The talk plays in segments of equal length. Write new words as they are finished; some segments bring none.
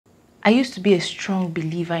I used to be a strong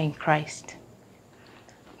believer in Christ.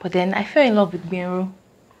 But then I fell in love with Gbenro,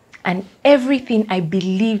 and everything I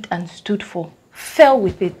believed and stood for fell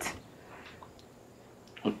with it.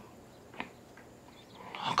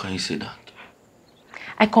 How can you say that?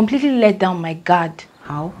 I completely let down my guard.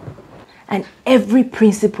 How? And every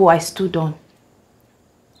principle I stood on.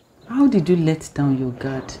 How did you let down your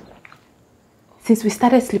guard? Since we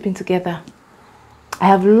started sleeping together, I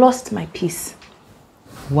have lost my peace.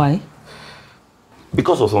 Why?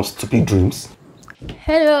 Because of some stupid dreams.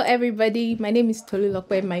 Hello everybody, my name is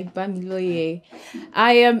Tolulope Bamiloye.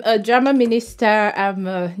 I am a drama minister, I'm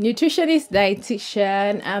a nutritionist,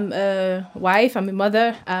 dietitian, I'm a wife, I'm a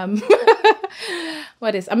mother, I'm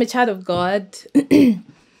a child of God.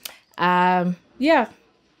 Yeah,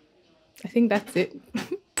 I think that's it.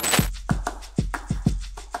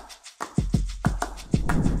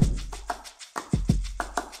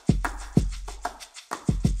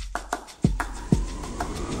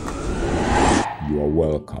 You are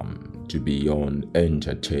welcome to Beyond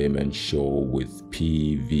Entertainment Show with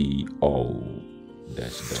PVO.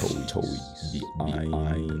 That's the toys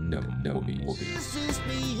behind the movies. This is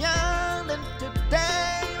Beyond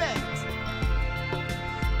Entertainment.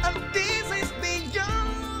 And this is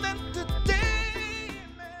Beyond Entertainment.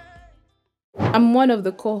 I'm one of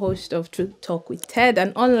the co-hosts of Truth Talk with Ted,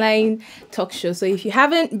 an online talk show. So if you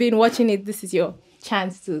haven't been watching it, this is your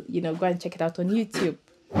chance to, go and check it out on YouTube.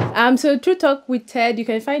 So True Talk with Ted, you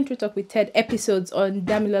can find True Talk with Ted episodes on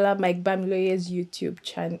Damilola Bamiloye's YouTube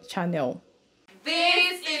channel.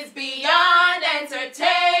 This is Beyond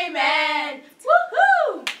Entertainment.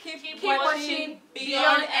 Woohoo! Keep watching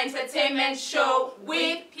Beyond Entertainment Show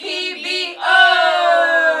with PBO.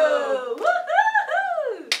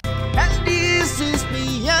 Woohoo! And this is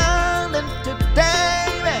Beyond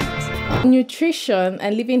Entertainment. Nutrition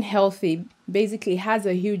and living healthy basically has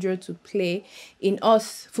a huge role to play in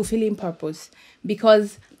us fulfilling purpose,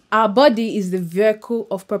 because our body is the vehicle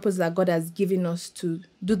of purpose that God has given us to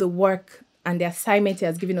do the work and the assignment He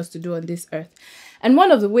has given us to do on this earth. And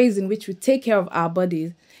one of the ways in which we take care of our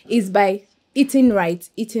bodies is by eating right,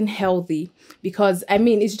 eating healthy. Because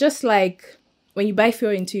it's just like when you buy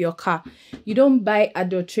fuel into your car, you don't buy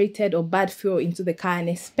adulterated or bad fuel into the car and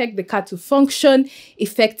expect the car to function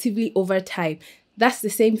effectively over time. That's the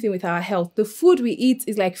same thing with our health. The food we eat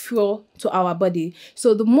is like fuel to our body.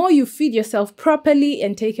 So the more you feed yourself properly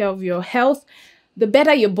and take care of your health, the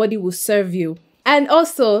better your body will serve you. And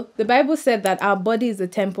also, the Bible said that our body is the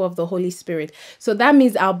temple of the Holy Spirit. So that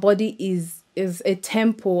means our body is a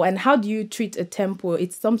temple. And how do you treat a temple?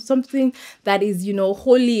 It's something that is,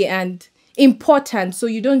 holy and important. So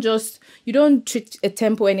you don't treat a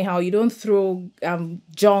temple anyhow. You don't throw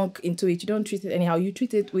junk into it. You don't treat it anyhow. You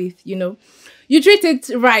treat it with, you treat it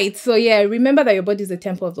right. So yeah, remember that your body is the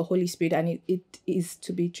temple of the Holy Spirit, and it is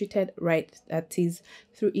to be treated right. That is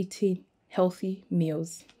through eating healthy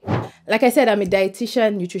meals. Like I said, I'm a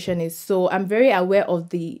dietitian, nutritionist, so I'm very aware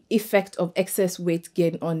of the effect of excess weight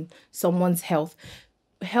gain on someone's health.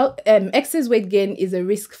 Excess weight gain is a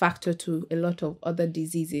risk factor to a lot of other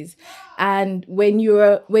diseases, and when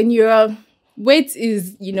your weight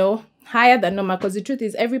is higher than normal, because the truth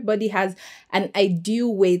is everybody has an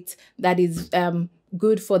ideal weight that is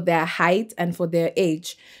good for their height and for their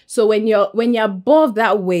age. So when you're above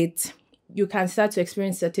that weight, you can start to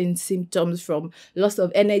experience certain symptoms, from loss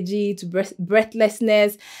of energy to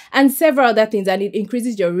breathlessness and several other things. And it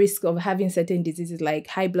increases your risk of having certain diseases like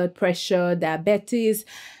high blood pressure, diabetes,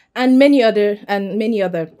 and many other.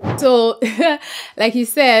 So like you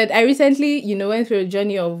said, I recently, went through a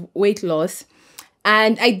journey of weight loss.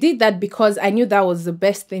 And I did that because I knew that was the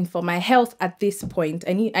best thing for my health at this point.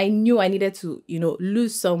 I knew I needed to,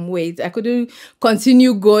 lose some weight. I couldn't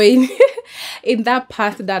continue going in that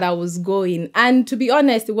path that I was going. And to be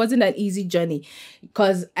honest, it wasn't an easy journey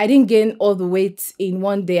because I didn't gain all the weight in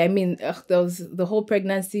one day. There was the whole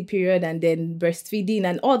pregnancy period and then breastfeeding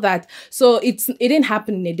and all that. So it didn't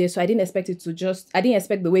happen in a day. So I didn't expect I didn't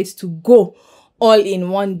expect the weight to go all in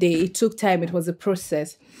one day. It took time. It was a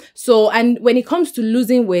process. So, and when it comes to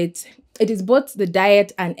losing weight, it is both the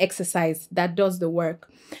diet and exercise that does the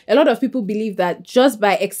work. A lot of people believe that just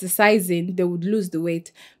by exercising, they would lose the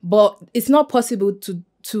weight, but it's not possible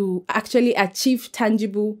to actually achieve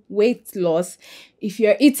tangible weight loss if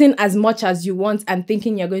you're eating as much as you want and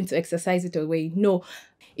thinking you're going to exercise it away. No.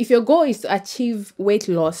 If your goal is to achieve weight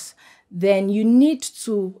loss, then you need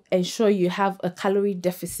to ensure you have a calorie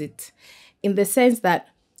deficit, in the sense that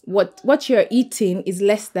what you're eating is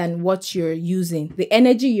less than what you're using. The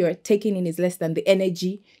energy you're taking in is less than the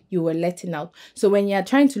energy you were letting out. So when you're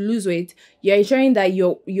trying to lose weight, you're ensuring that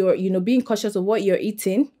you're being cautious of what you're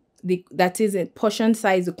eating that is a portion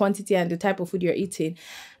size, the quantity, and the type of food you're eating.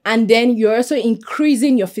 And then you're also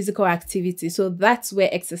increasing your physical activity. So that's where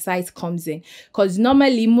exercise comes in. Because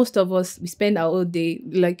normally most of us, we spend our whole day,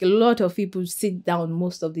 like a lot of people sit down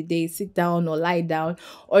most of the day, sit down or lie down.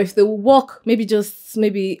 Or if they walk,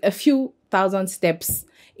 maybe a few thousand steps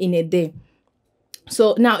in a day.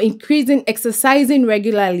 So now exercising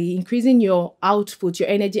regularly, increasing your output, your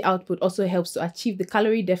energy output also helps to achieve the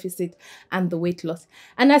calorie deficit and the weight loss.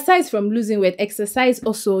 And aside from losing weight, exercise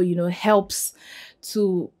also, helps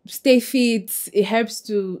to stay fit. It helps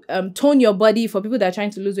to tone your body. For people that are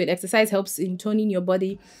trying to lose weight, exercise helps in toning your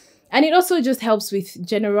body. And it also just helps with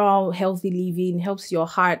general healthy living, helps your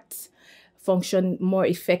heart function more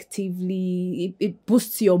effectively. It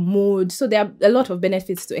boosts your mood. So there are a lot of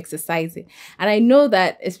benefits to exercising. And I know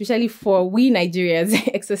that especially for we Nigerians,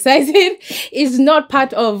 exercising is not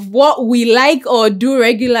part of what we like or do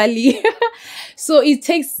regularly. So it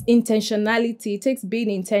takes intentionality. It takes being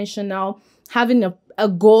intentional, having a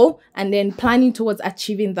goal, and then planning towards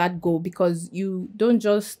achieving that goal, because you don't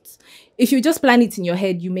just, if you just plan it in your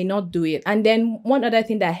head, you may not do it. And then one other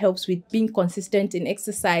thing that helps with being consistent in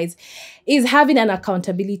exercise is having an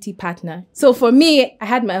accountability partner. So for me, I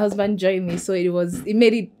had my husband join me, so it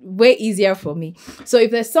made it way easier for me. So if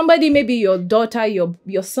there's somebody, maybe your daughter, your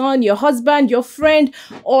son, your husband, your friend,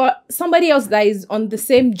 or somebody else that is on the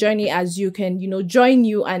same journey as you, can join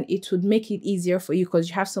you, and it would make it easier for you because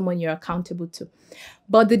you have someone you're accountable to.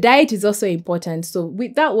 But the diet is also important. So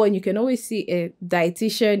with that one, you can always see a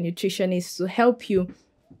dietitian, nutritionist to help you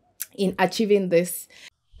in achieving this.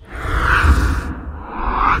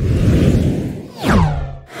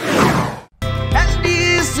 And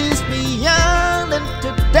this is beyond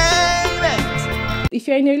entertainment. If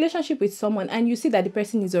you're in a relationship with someone and you see that the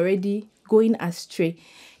person is already going astray,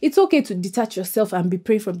 it's okay to detach yourself and be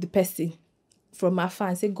praying from the person from afar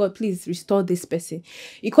and say, God, please restore this person,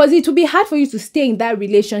 because it will be hard for you to stay in that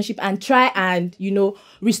relationship and try and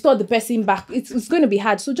restore the person back. It's going to be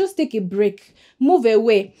hard. So just take a break, move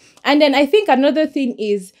away. And then I think another thing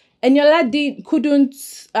is Eniola couldn't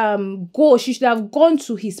go. She should have gone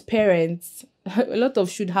to his parents. A lot of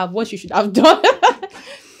what she should have done.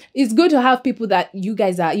 It's good to have people that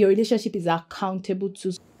your relationship is accountable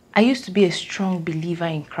to. I used to be a strong believer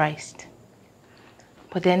in Christ.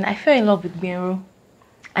 But then I fell in love with Gbenro,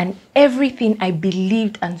 and everything I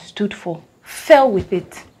believed and stood for fell with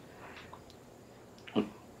it.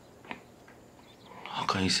 How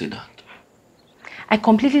can you say that? I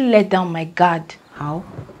completely let down my guard. How?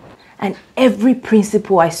 And every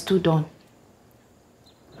principle I stood on.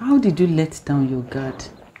 How did you let down your guard?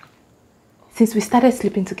 Since we started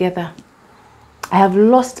sleeping together, I have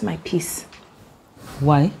lost my peace.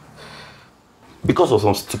 Why? Because of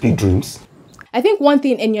some stupid dreams. I think one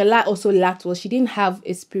thing Eniola also lacked was she didn't have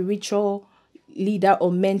a spiritual leader or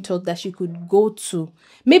mentor that she could go to.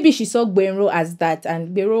 Maybe she saw Gbenro as that,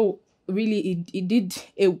 and Gbenro really he did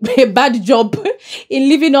a bad job in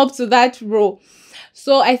living up to that role.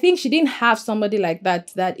 So I think she didn't have somebody like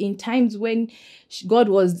that in times when God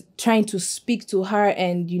was trying to speak to her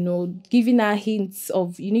and, giving her hints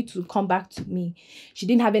of, you need to come back to me. She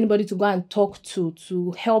didn't have anybody to go and talk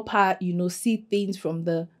to help her, see things from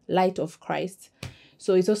the light of Christ.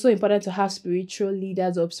 So it's also important to have spiritual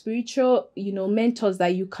leaders or spiritual, mentors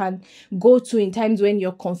that you can go to in times when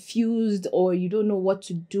you're confused or you don't know what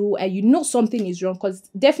to do and something is wrong. Because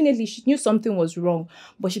definitely she knew something was wrong,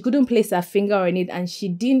 but she couldn't place her finger on it, and she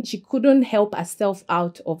couldn't help herself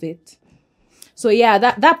out of it. So yeah,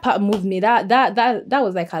 that part moved me. That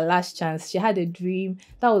was like her last chance. She had a dream.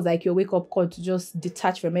 That was like your wake-up call to just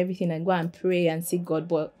detach from everything and go and pray and seek God,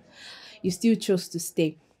 but you still chose to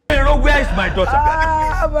stay. Where is my daughter?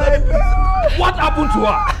 My God. What happened to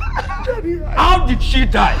her? Daddy, How did she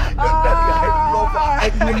die? Daddy, I love her. I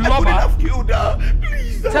love couldn't her? have killed her.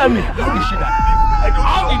 Please. Tell me, how did she die?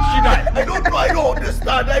 How did she die? I don't know. I don't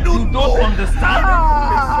understand. I don't You know. don't understand?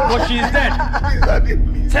 But she is dead. Please, Daddy,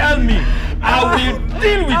 please. Tell me, I will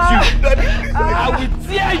deal with you. Daddy, please. I will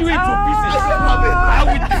tear you into pieces. I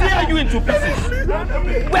will tear you into pieces.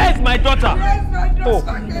 Where is my daughter? Oh,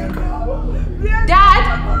 Dad!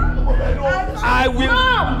 I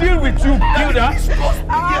will deal with you, Gilda. But she's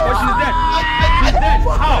dead. She's dead.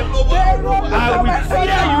 How? I will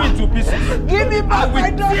tear you into pieces. Give me back my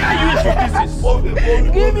daughter. Tear you into pieces.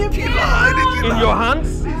 Give me back. In your hands?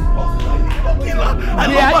 I Here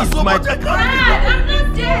love her is so my much. I can't Dad, I'm not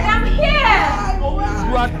dead. I'm here.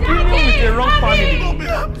 You are dealing with the wrong family.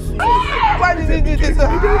 Why did you do this?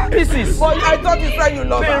 Pieces. But I thought you said you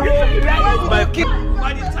love her. My kid.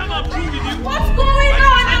 By the time I'm through with you, What's going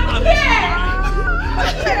on? I'm here.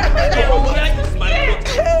 where is my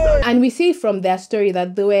daughter? And we see from their story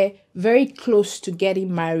that they were very close to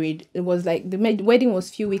getting married. It was like the wedding was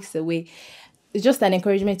a few weeks away. It's just an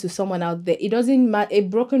encouragement to someone out there. It doesn't matter. A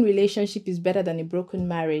broken relationship is better than a broken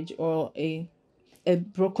marriage or a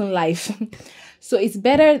broken life. So it's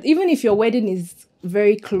better, even if your wedding is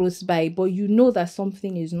very close by, but you know that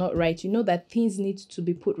something is not right. You know that things need to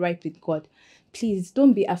be put right with God. Please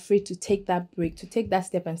don't be afraid to take that break, to take that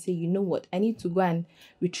step and say, you know what, I need to go and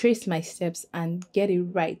retrace my steps and get it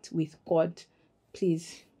right with God.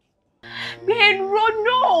 Please. Gbenro,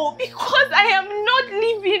 no, because I am not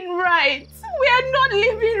living right. We are not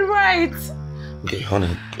living right. Okay,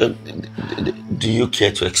 honey, do you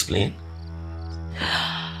care to explain?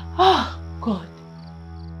 Oh, God.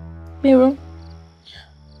 Gbenro,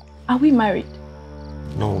 are we married?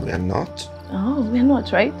 No, we are not. Oh, we are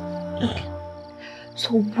not, right? Okay.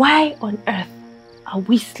 So why on earth are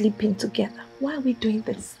we sleeping together? Why are we doing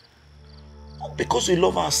this? Because we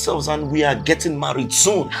love ourselves and we are getting married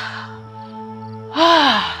soon.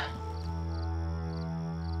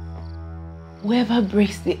 Whoever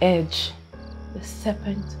breaks the edge, the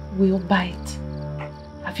serpent will bite.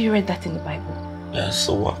 Have you read that in the Bible? Yeah,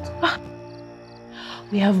 so what?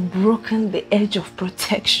 We have broken the edge of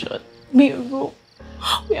protection. Gbenro,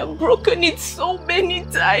 we have broken it so many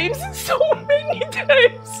times. So many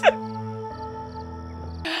times.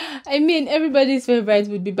 I mean, everybody's favorite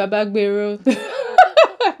would be Baba Gbenro.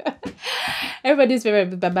 Everybody's favorite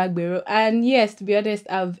would be Baba Gbenro. And yes, to be honest,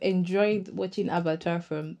 I've enjoyed watching Abattoir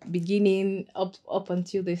from beginning up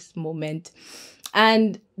until this moment.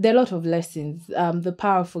 And there are a lot of lessons. The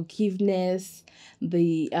power of forgiveness,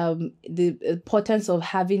 the importance of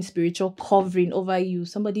having spiritual covering over you,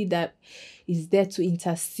 somebody that is there to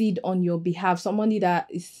intercede on your behalf, somebody that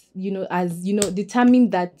is,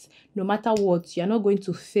 determined that no matter what, you're not going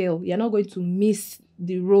to fail, you're not going to miss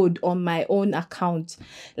the road on my own account.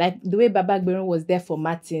 Like the way Baba Gbenro was there for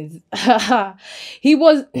Martins. He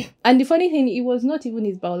was, and the funny thing, he was not even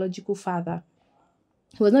his biological father.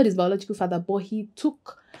 He was not his biological father, but he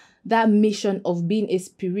took that mission of being a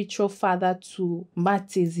spiritual father to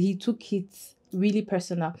Martins. He took it really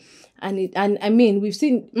personal. And I mean, we've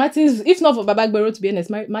seen Martins, if not for Baba Gbenro, to be honest,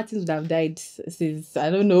 Martins would have died since, I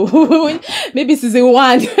don't know, maybe season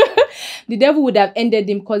 1. The devil would have ended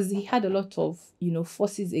him because he had a lot of,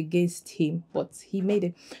 forces against him, but he made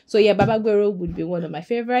it. So yeah, Baba Gbenro would be one of my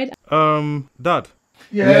favorite. Dad.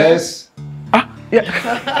 Yes.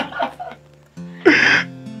 Yeah.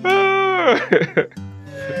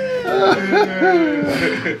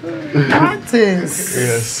 Martins.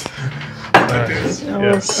 Yes.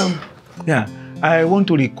 Yes. Yeah, I want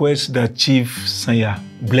to request that Chief Sanya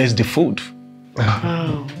bless the food.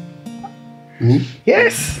 Oh. Me?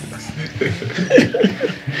 Yes.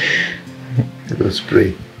 Let's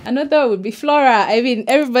pray. Another would be Flora. I mean,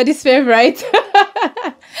 everybody's favorite.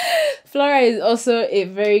 Flora is also a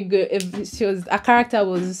very good. Her character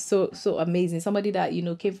was so amazing. Somebody that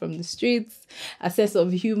came from the streets. Her sense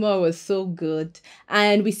of humor was so good,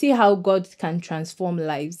 and we see how God can transform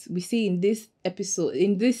lives. We see in this episode,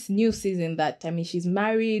 in this new season, that she's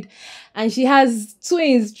married, and she has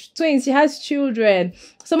twins. She has children.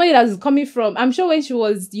 Somebody that's coming from. I'm sure when she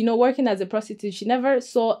was working as a prostitute, she never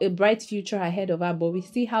saw a bright future ahead of her. But we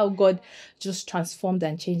see how God just transformed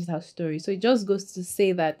and changed her story. So it just goes to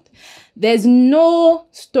say that there's no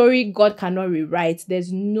story God cannot rewrite.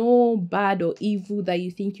 There's no bad or evil that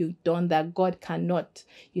you think you've done that God cannot,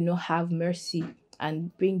 have mercy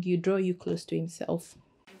and draw you close to himself.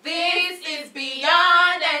 This is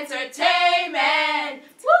Beyond Entertainment.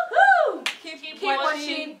 Woohoo! Keep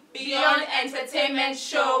watching Beyond Entertainment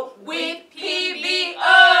Show with PVO.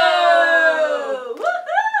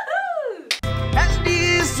 Woohoo! And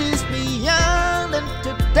this is Beyond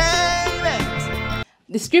Entertainment.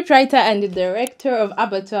 The scriptwriter and the director of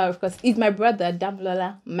Abattoir, of course, is my brother,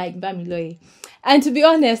 Damilola, Mike Bamiloye. And to be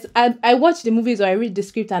honest, I watch the movies or I read the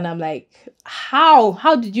script and I'm like, how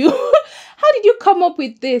did you come up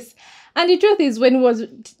with this? And the truth is, when he was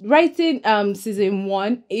writing season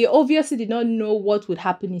 1, he obviously did not know what would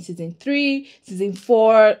happen in season 3, season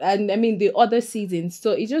 4, and the other seasons.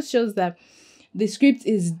 So it just shows that the script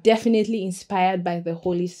is definitely inspired by the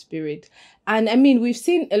Holy Spirit. And we've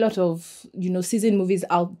seen a lot of, season movies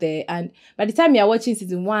out there. And by the time you're watching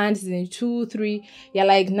season 1, season 2, 3, you're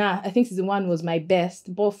like, nah, I think season 1 was my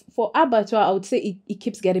best. But for Abattoir, I would say it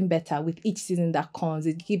keeps getting better with each season that comes.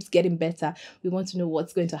 It keeps getting better. We want to know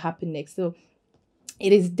what's going to happen next. So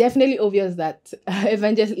it is definitely obvious that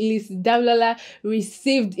Evangelist Damilola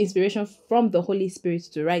received inspiration from the Holy Spirit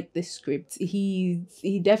to write this script.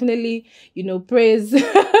 He definitely, prays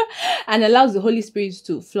and allows the Holy Spirit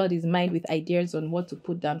to flood his mind with ideas on what to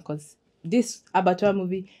put down, because this Abattoir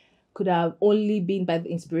movie could have only been by the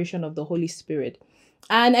inspiration of the Holy Spirit.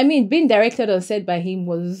 And I mean, being directed or said by him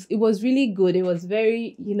was really good. It was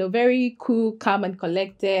very, very cool, calm and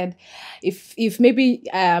collected. If maybe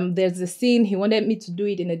there's a scene he wanted me to do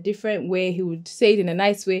it in a different way, he would say it in a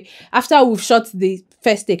nice way. After we've shot the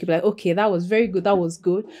first take, he'd be like, okay, that was very good, that was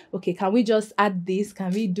good. Okay, can we just add this?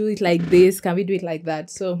 Can we do it like this? Can we do it like that?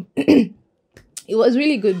 So it was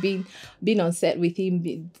really good being on set with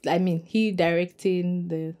him. I mean, he directing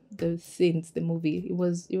the scenes, the movie. It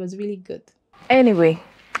was really good. Anyway,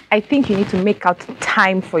 I think you need to make out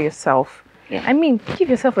time for yourself. Yeah. I mean, give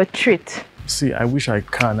yourself a treat. See, I wish I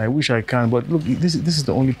can, but look, this is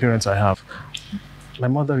the only parents I have. My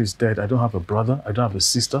mother is dead. I don't have a brother. I don't have a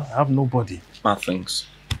sister. I have nobody. Smart things.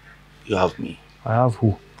 You have me. I have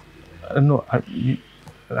who? No,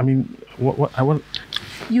 I mean, what I want...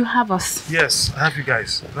 You have us. Yes, I have you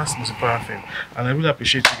guys. That's the most important thing. And I really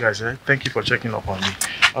appreciate you guys. Eh? Thank you for checking up on me.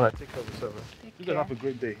 All right, take care of yourself. You guys have a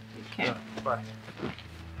great day. Okay. Yeah, bye.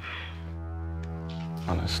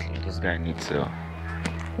 Honestly, this guy needs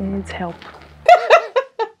He needs help.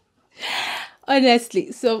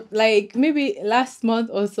 Honestly, so like maybe last month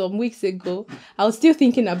or some weeks ago, I was still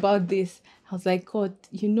thinking about this. I was like, God,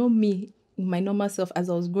 me, my normal self as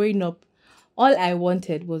I was growing up, all I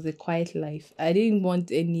wanted was a quiet life. I didn't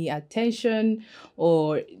want any attention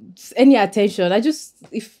or any attention.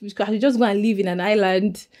 If I could just go and live in an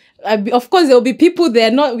island, of course there will be people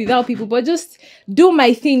there, not without people, but just do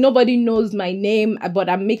my thing. Nobody knows my name, but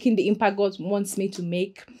I'm making the impact God wants me to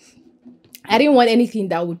make. I didn't want anything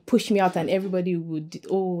that would push me out and everybody would,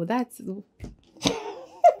 that's...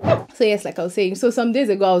 So yes, like I was saying, so some days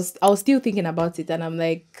ago, I was still thinking about it and I'm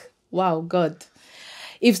like, wow, God.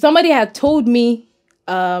 If somebody had told me,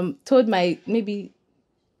 told my maybe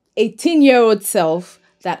 18-year-old self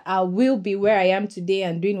that I will be where I am today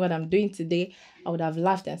and doing what I'm doing today, I would have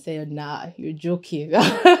laughed and said, nah, you're joking.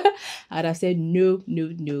 I would have said,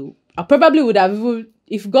 no. I probably would have,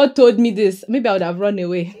 if God told me this, maybe I would have run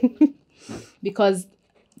away. Because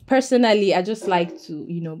personally, I just like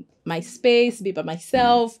to, my space, be by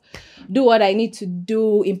myself, do what I need to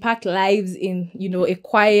do, impact lives in, a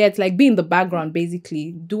quiet, like be in the background,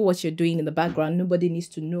 basically. Do what you're doing in the background. Nobody needs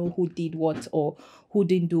to know who did what or who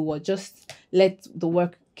didn't do what. Just let the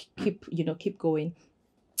work keep going.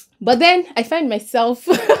 But then I find myself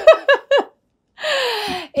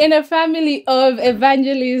in a family of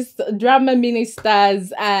evangelists, drama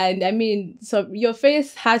ministers, and I mean, so your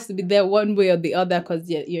face has to be there one way or the other because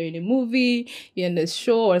you're in a movie, you're in a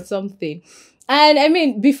show or something. And I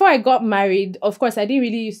mean, before I got married, of course, I didn't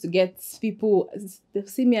really used to get people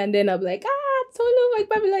see me and then I'm like, Tolu, like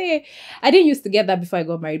Bamiloye. I didn't used to get that before I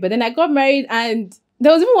got married. But then I got married and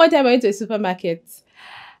there was even one time I went to a supermarket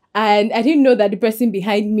and I didn't know that the person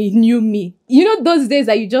behind me knew me. Those days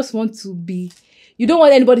that you just want to be, you don't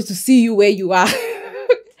want anybody to see you where you are.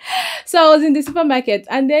 So I was in the supermarket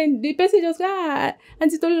and then the person just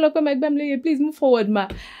Auntie Tolu, look, my Bamiloye, please move forward, ma.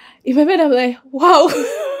 In my head, I'm like, wow.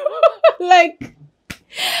 Like,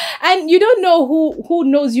 and you don't know who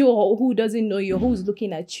knows you or who doesn't know you, who's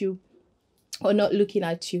looking at you or not looking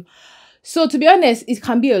at you. So to be honest, it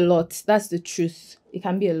can be a lot. That's the truth. It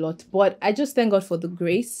can be a lot. But I just thank God for the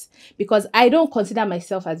grace because I don't consider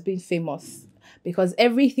myself as being famous because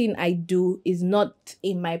everything I do is not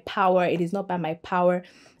in my power. It is not by my power.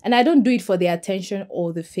 And I don't do it for the attention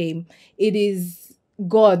or the fame. It is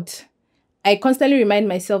God. I constantly remind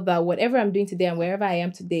myself that whatever I'm doing today and wherever I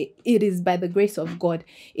am today, it is by the grace of God.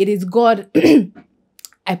 It is God.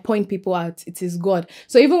 I point people out. It is God.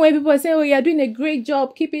 So even when people are saying, oh, you're doing a great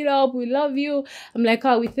job, keep it up, we love you. I'm like,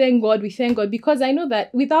 we thank God, because I know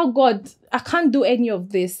that without God, I can't do any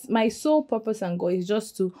of this. My sole purpose and goal is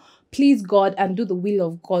just to please God and do the will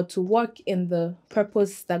of God, to work in the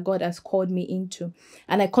purpose that God has called me into.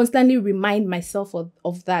 And I constantly remind myself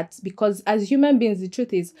of that because as human beings, the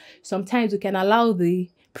truth is sometimes we can allow the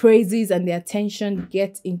praises and the attention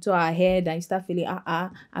get into our head and you start feeling,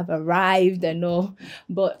 I've arrived and all.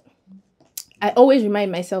 But I always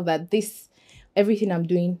remind myself that everything I'm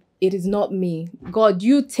doing, it is not me. God,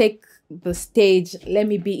 you take the stage. Let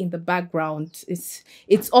me be in the background.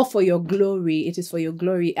 It's all for your glory. It is for your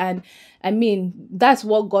glory. And I mean, that's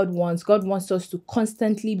what God wants. God wants us to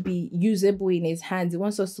constantly be usable in his hands. He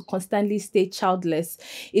wants us to constantly stay childless.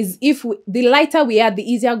 The lighter we are, the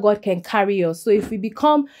easier God can carry us. So if we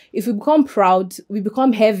become proud, we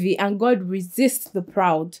become heavy, and God resists the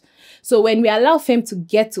proud. So when we allow fame to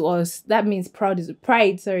get to us, that means pride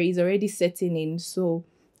is already setting in. So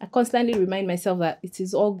I constantly remind myself that it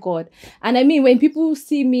is all God. And I mean, when people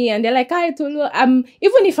see me and they're like, "Hi, Tolu,"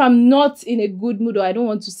 even if I'm not in a good mood or I don't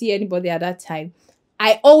want to see anybody at that time,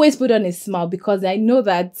 I always put on a smile, because I know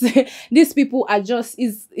that these people are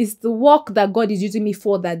it's the work that God is using me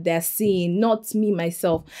for that they're seeing, not me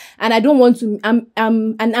myself. And I don't want to, I'm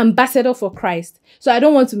an ambassador for Christ. So I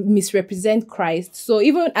don't want to misrepresent Christ. So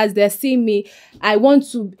even as they're seeing me, I want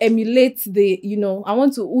to emulate I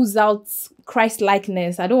want to ooze out Christ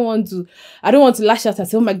likeness. I don't want to lash out and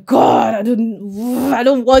say, "Oh my God, I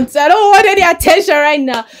don't want any attention right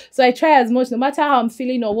now." So I try as much, no matter how I'm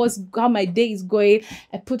feeling or how my day is going,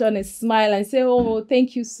 I put on a smile and say, "Oh,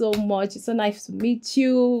 thank you so much. It's so nice to meet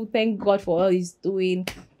you. Thank God for all he's doing."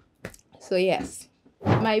 So yes,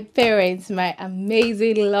 my parents, my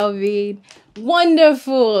amazing, loving,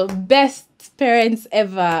 wonderful, best parents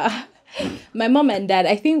ever. My mom and dad,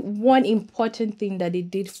 I think one important thing that they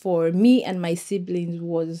did for me and my siblings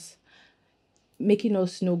was making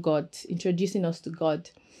us know God, introducing us to God.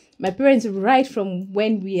 My parents, right from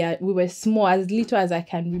when we were small, as little as I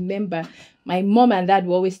can remember, my mom and dad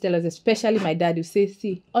will always tell us, especially my dad, will say,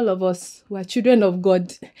 "See, all of us, we are children of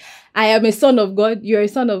God. I am a son of God. You're a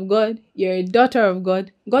son of God. You're a daughter of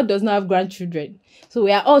God. God does not have grandchildren. So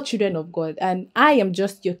we are all children of God. And I am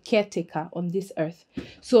just your caretaker on this earth.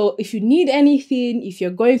 So if you need anything, if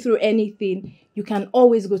you're going through anything, you can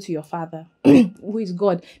always go to your Father, who is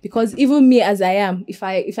God. Because even me as I am, if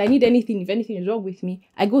I need anything, if anything is wrong with me,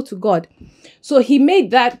 I go to God." So he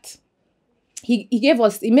made that, he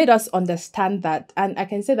made us understand that. And I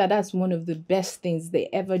can say that that's one of the best things they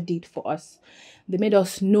ever did for us. They made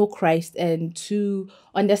us know Christ and to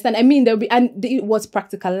understand. I mean, it was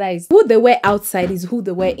practicalized. Who they were outside is who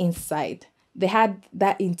they were inside. They had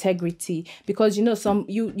that integrity, because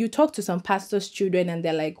you talk to some pastors' children and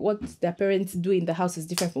they're like, what their parents do in the house is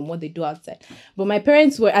different from what they do outside. But my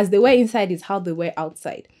parents were, as they were inside is how they were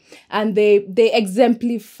outside. And they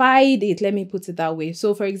exemplified it, let me put it that way.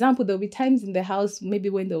 So for example, there'll be times in the house, maybe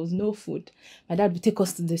when there was no food, my dad would take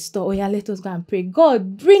us to the store. "Oh yeah, let us go and pray.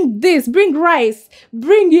 God, bring this, bring rice,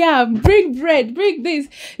 bring yam, bring bread, bring this."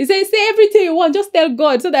 He says, "Say everything you want, just tell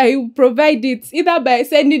God," so that he will provide it, either by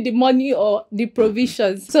sending the money or the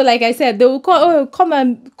provisions. So like I said, they will call, "Oh, come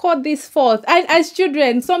and call this forth." And as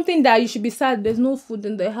children, something that you should be sad, there's no food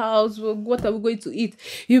in the house, what are we going to eat?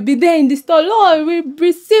 You'll be there in the store, "Lord, we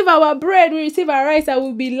receive our bread, we receive our rice," and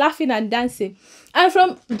we'll be laughing and dancing. And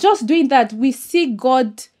from just doing that, we see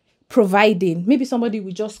God providing. Maybe somebody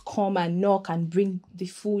will just come and knock and bring the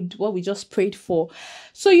food, what we just prayed for.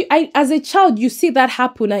 So as a child, you see that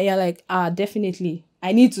happen and you're like, definitely,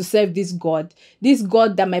 I need to serve this God. This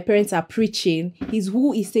God that my parents are preaching is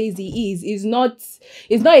who he says he is. It's not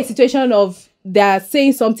a situation of they're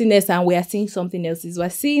saying something else and we're saying something else. We're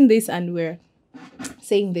seeing this and we're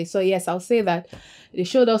saying this. So yes, I'll say that they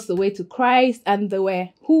showed us the way to Christ, and they were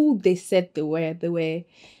who they said they were.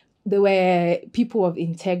 They were people of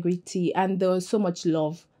integrity, and there was so much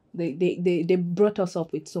love. They brought us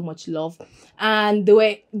up with so much love, and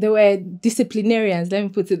they were disciplinarians. Let me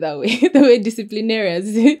put it that way. They were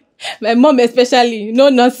disciplinarians. My mom especially, no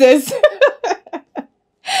nonsense.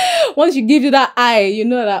 Once you give you that eye, you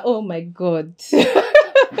know that, oh my God.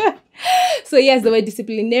 So yes, they were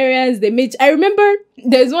disciplinarians. I remember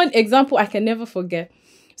there's one example I can never forget.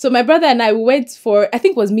 So my brother and I went for, I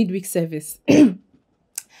think it was midweek service. And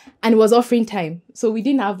it was offering time. So we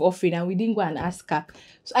didn't have offering and we didn't go and ask her.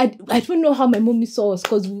 So I don't know how my mommy saw us,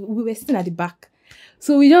 because we were sitting at the back.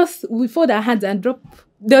 So we fold our hands and drop.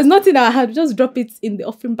 There's nothing in our hand. We just drop it in the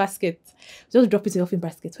offering basket. Just drop it in the offering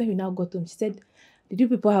basket. When we now got home, she said, "Did you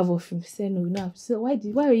people have offering?" She said, "No, no." So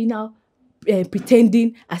why are you now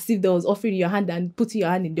pretending as if there was offering in your hand and putting your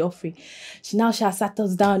hand in the offering? She sat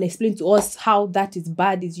us down, explained to us how that is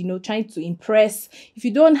bad, is, trying to impress. If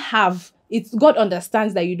you don't have, God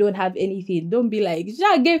understands that you don't have anything. Don't be like,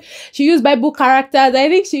 she used Bible characters. I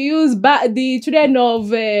think she used the children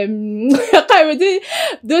of, I can't remember,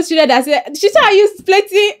 those children that said, she used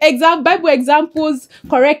plenty Bible examples,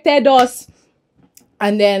 corrected us.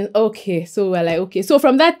 And then, okay, so we're like, okay. So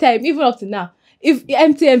from that time, even up to now, if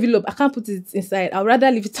empty envelope, I can't put it inside. I'd rather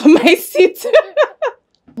leave it on my seat.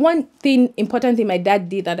 One important thing my dad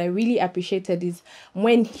did that I really appreciated is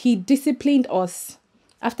when he disciplined us,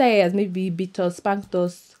 after he has maybe beat us, spanked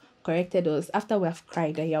us, corrected us, after we have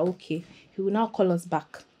cried that you're okay, he will now call us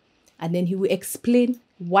back. And then he will explain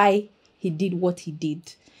why he did what he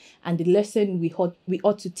did and the lesson we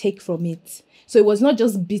ought to take from it. So it was not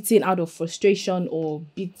just beating out of frustration or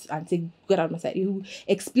beat and say, get out of my side. He will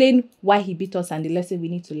explain why he beat us and the lesson we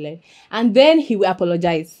need to learn. And then he will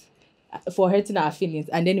apologize for hurting our feelings,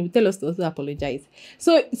 and then he would tell us to also apologize.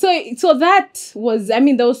 So that was, I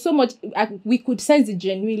mean, there was so much, we could sense the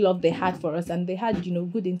genuine love they had for us, and they had,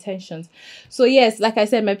 good intentions. So yes, like I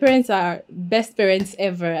said, my parents are best parents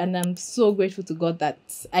ever, and I'm so grateful to God that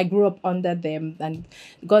I grew up under them, and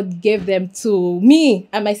God gave them to me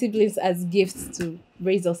and my siblings as gifts to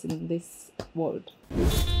raise us in this world.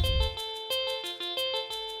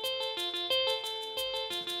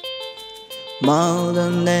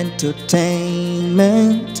 Modern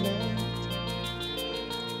entertainment,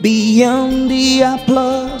 beyond the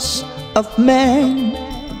applause of men,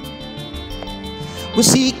 we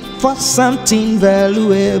seek for something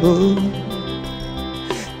valuable,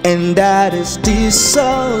 and that is the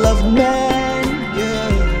soul of man,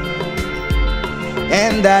 yeah.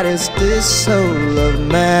 And that is the soul of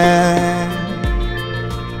man.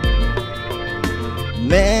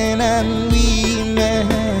 Men and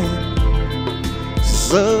women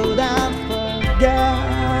so down for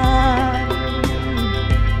God,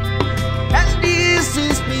 and this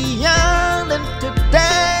is beyond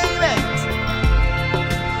entertainment,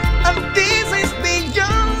 and this is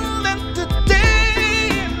beyond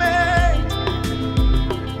entertainment,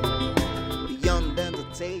 beyond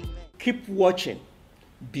entertainment. Keep watching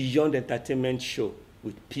Beyond Entertainment Show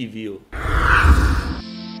with PVO.